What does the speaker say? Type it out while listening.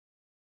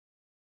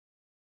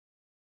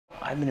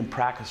I've been in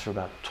practice for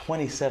about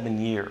 27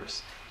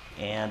 years,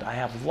 and I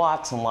have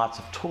lots and lots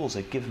of tools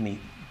that give me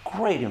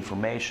great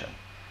information.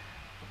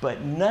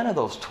 But none of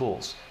those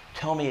tools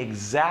tell me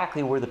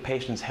exactly where the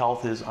patient's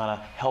health is on a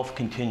health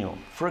continuum.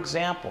 For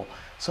example,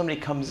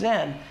 somebody comes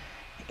in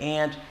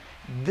and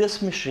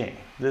this machine,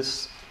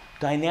 this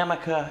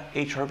Dinamika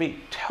HRV,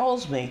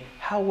 tells me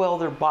how well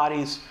their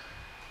body's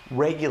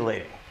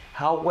regulating,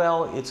 how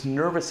well its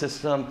nervous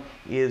system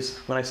is.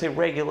 When I say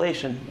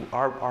regulation,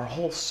 our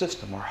whole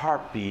system, our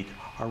heartbeat,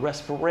 our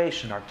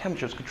respiration, our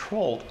temperature is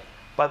controlled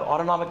by the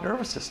autonomic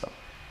nervous system.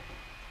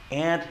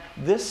 And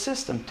this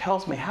system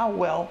tells me how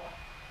well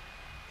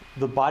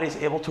the body is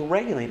able to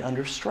regulate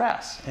under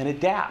stress and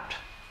adapt.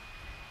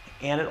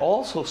 And it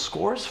also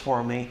scores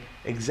for me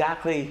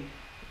exactly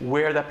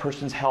where that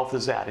person's health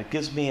is at. It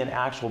gives me an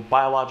actual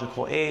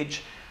biological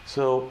age.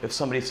 So if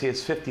somebody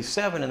says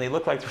 57 and they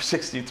look like they're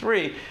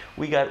 63,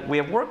 we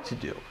have work to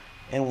do.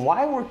 And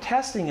while we're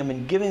testing them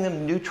and giving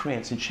them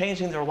nutrients and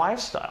changing their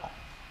lifestyle,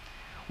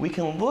 we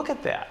can look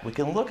at that. We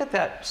can look at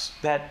that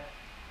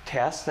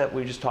test that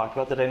we just talked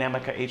about, the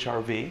Dinamika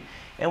HRV,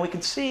 and we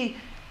can see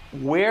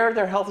where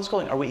their health is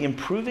going. Are we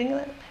improving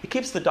it? It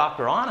keeps the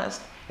doctor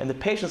honest, and the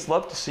patients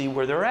love to see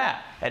where they're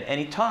at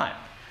any time.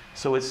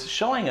 So it's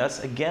showing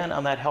us, again,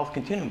 on that health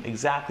continuum,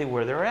 exactly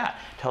where they're at.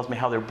 It tells me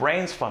how their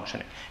brain's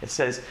functioning.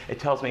 It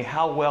tells me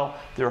how well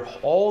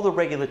all the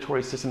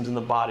regulatory systems in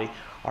the body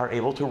are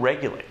able to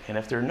regulate. And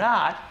if they're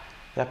not,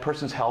 that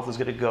person's health is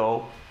going to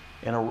go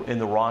in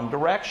the wrong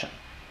direction.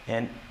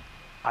 And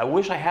I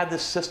wish I had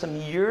this system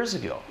years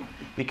ago,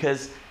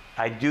 because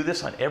I do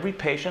this on every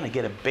patient. I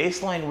get a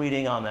baseline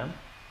reading on them.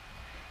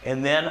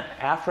 And then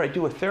after I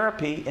do a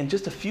therapy, in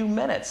just a few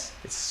minutes,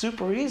 it's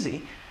super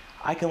easy,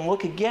 I can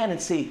look again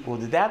and see, well,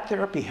 did that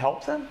therapy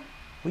help them?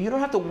 Well, you don't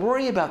have to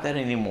worry about that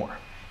anymore.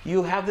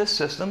 You have this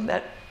system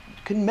that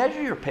can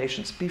measure your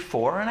patients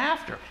before and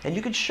after, and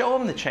you can show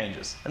them the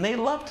changes, and they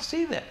love to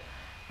see that.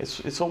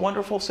 It's a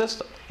wonderful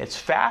system. It's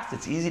fast,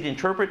 it's easy to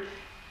interpret,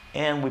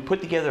 and we put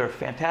together a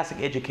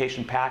fantastic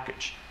education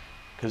package,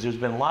 because there's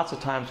been lots of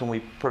times when we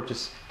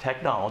purchase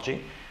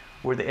technology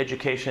where the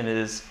education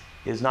is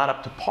not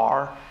up to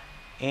par,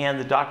 and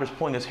the doctor's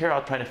pulling his hair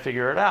out trying to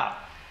figure it out.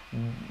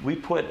 We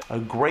put a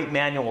great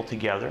manual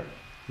together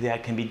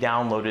that can be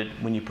downloaded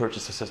when you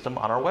purchase the system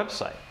on our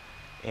website.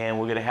 And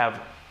we're going to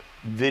have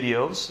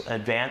videos,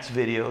 advanced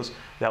videos,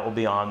 that will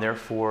be on there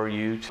for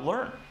you to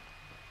learn.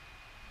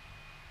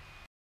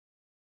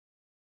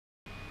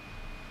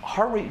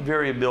 Heart rate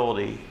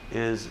variability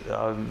is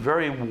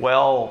very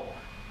well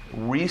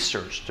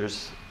researched.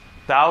 There's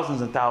thousands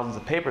and thousands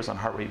of papers on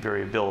heart rate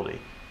variability.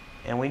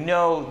 And we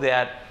know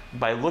that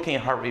by looking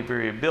at heart rate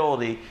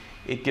variability,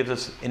 it gives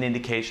us an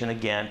indication,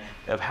 again,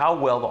 of how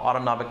well the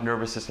autonomic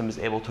nervous system is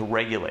able to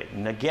regulate.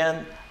 And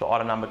again, the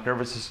autonomic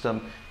nervous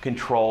system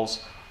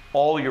controls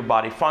all your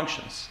body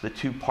functions, the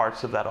two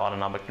parts of that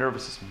autonomic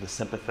nervous system, the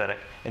sympathetic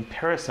and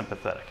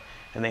parasympathetic.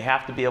 And they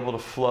have to be able to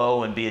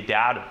flow and be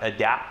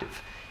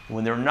adaptive. And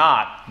when they're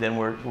not, then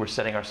we're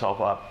setting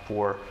ourselves up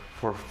for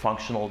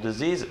functional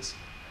diseases.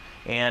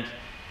 And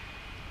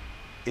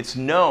it's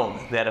known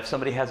that if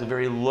somebody has a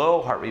very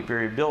low heart rate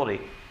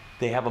variability,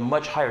 they have a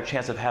much higher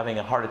chance of having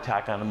a heart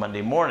attack on a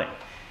Monday morning.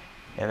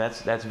 And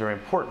that's very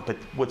important. But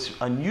what's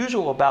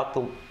unusual about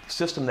the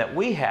system that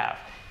we have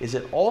is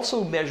it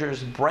also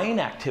measures brain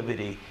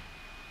activity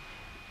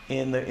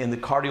in the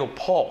cardial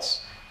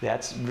pulse.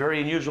 That's very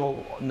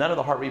unusual. None of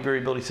the heart rate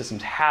variability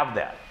systems have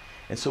that.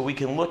 And so we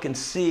can look and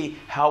see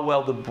how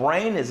well the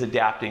brain is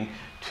adapting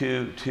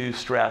to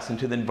stress and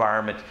to the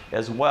environment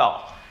as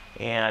well.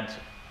 And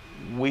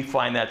we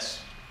find that's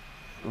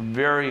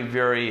very,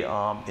 very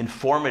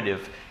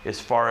informative as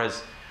far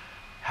as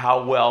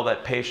how well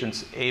that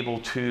patient's able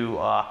to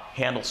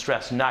handle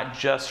stress, not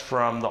just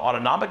from the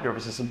autonomic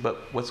nervous system, but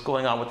what's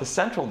going on with the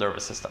central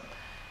nervous system.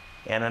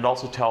 And it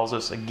also tells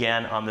us,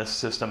 again, on this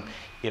system,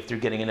 if they're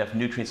getting enough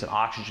nutrients and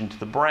oxygen to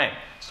the brain.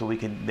 So we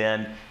can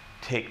then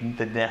take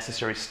the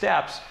necessary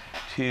steps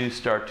to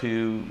start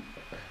to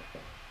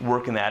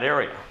work in that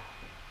area.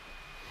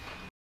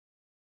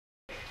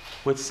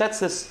 What sets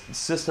this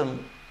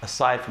system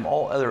aside from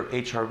all other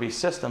HRV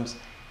systems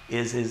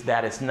is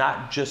that it's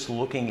not just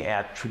looking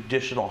at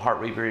traditional heart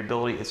rate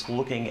variability, it's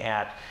looking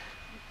at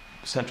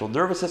central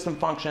nervous system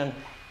function,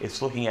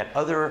 it's looking at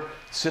other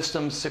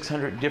systems,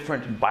 600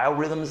 different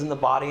biorhythms in the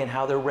body and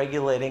how they're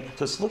regulating.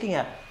 So it's looking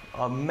at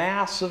a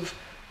massive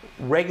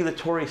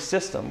regulatory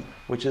system,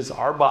 which is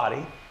our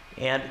body,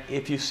 and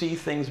if you see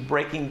things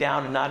breaking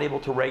down and not able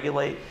to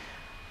regulate,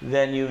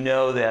 then you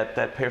know that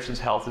that person's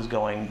health is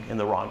going in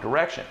the wrong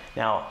direction.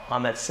 Now,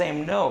 on that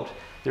same note,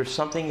 there's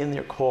something in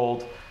there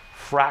called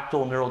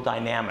fractal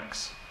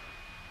neurodynamics.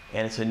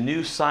 And it's a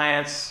new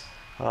science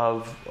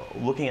of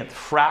looking at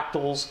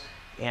fractals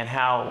and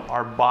how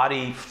our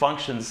body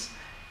functions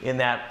in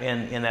that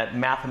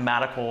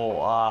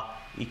mathematical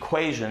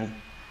equation,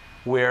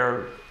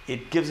 where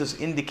it gives us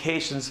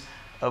indications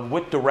of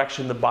what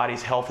direction the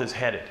body's health is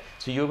headed.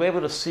 So you'll be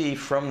able to see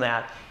from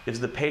that, is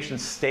the patient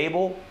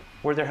stable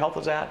where their health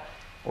is at,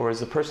 or is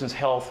the person's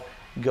health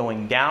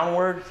going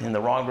downward in the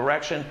wrong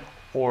direction,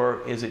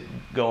 or is it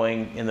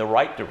going in the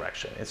right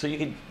direction? And so you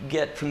can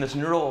get from this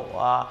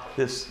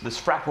this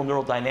fractal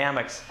neural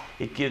dynamics,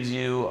 it gives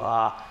you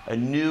a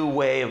new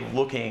way of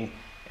looking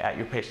at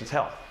your patient's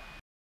health.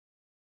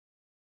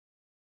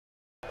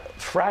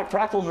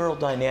 Fractal neural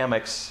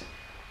dynamics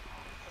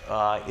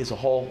is a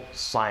whole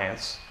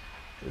science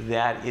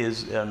that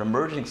is an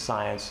emerging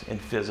science in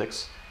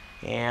physics,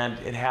 and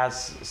it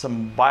has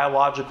some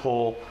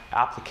biological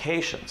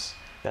applications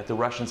that the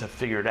Russians have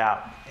figured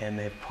out and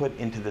they've put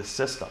into this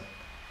system.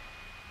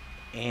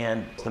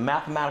 And the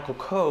mathematical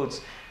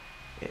codes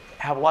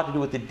have a lot to do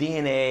with the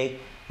DNA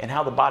and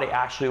how the body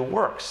actually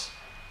works.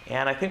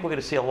 And I think we're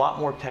going to see a lot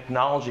more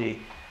technology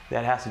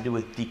that has to do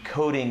with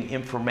decoding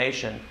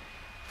information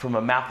from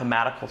a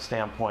mathematical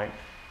standpoint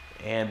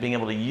and being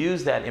able to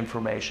use that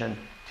information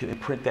to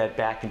imprint that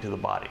back into the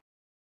body.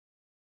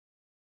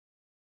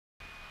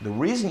 The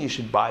reason you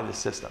should buy this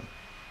system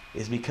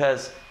is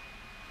because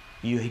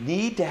you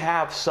need to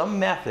have some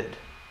method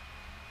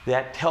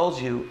that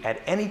tells you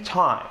at any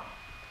time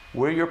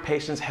where your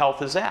patient's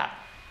health is at.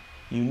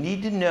 You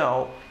need to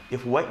know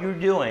if what you're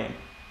doing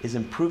is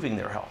improving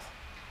their health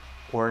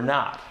or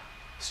not,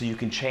 so you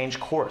can change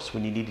course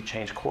when you need to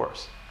change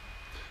course.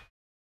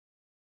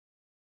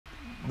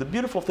 The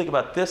beautiful thing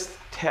about this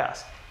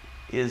test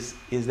is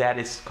that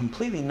it's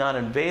completely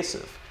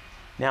non-invasive.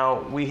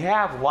 Now, we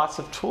have lots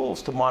of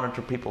tools to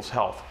monitor people's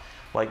health,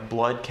 like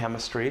blood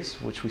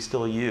chemistries, which we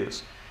still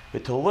use.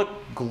 But to look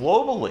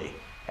globally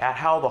at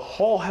how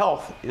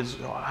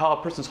how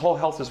a person's whole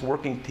health is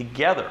working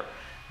together,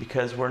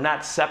 because we're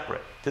not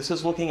separate. This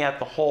is looking at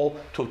the whole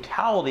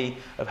totality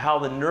of how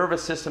the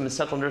nervous system and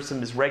central nervous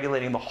system is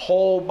regulating the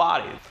whole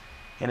body.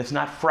 And it's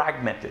not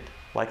fragmented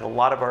like a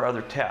lot of our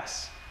other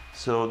tests.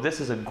 So this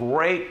is a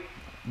great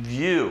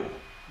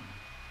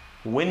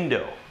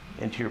window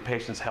into your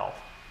patient's health.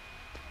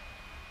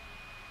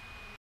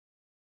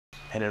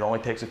 And it only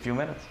takes a few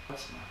minutes.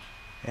 That's much.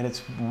 And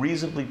it's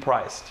reasonably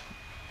priced.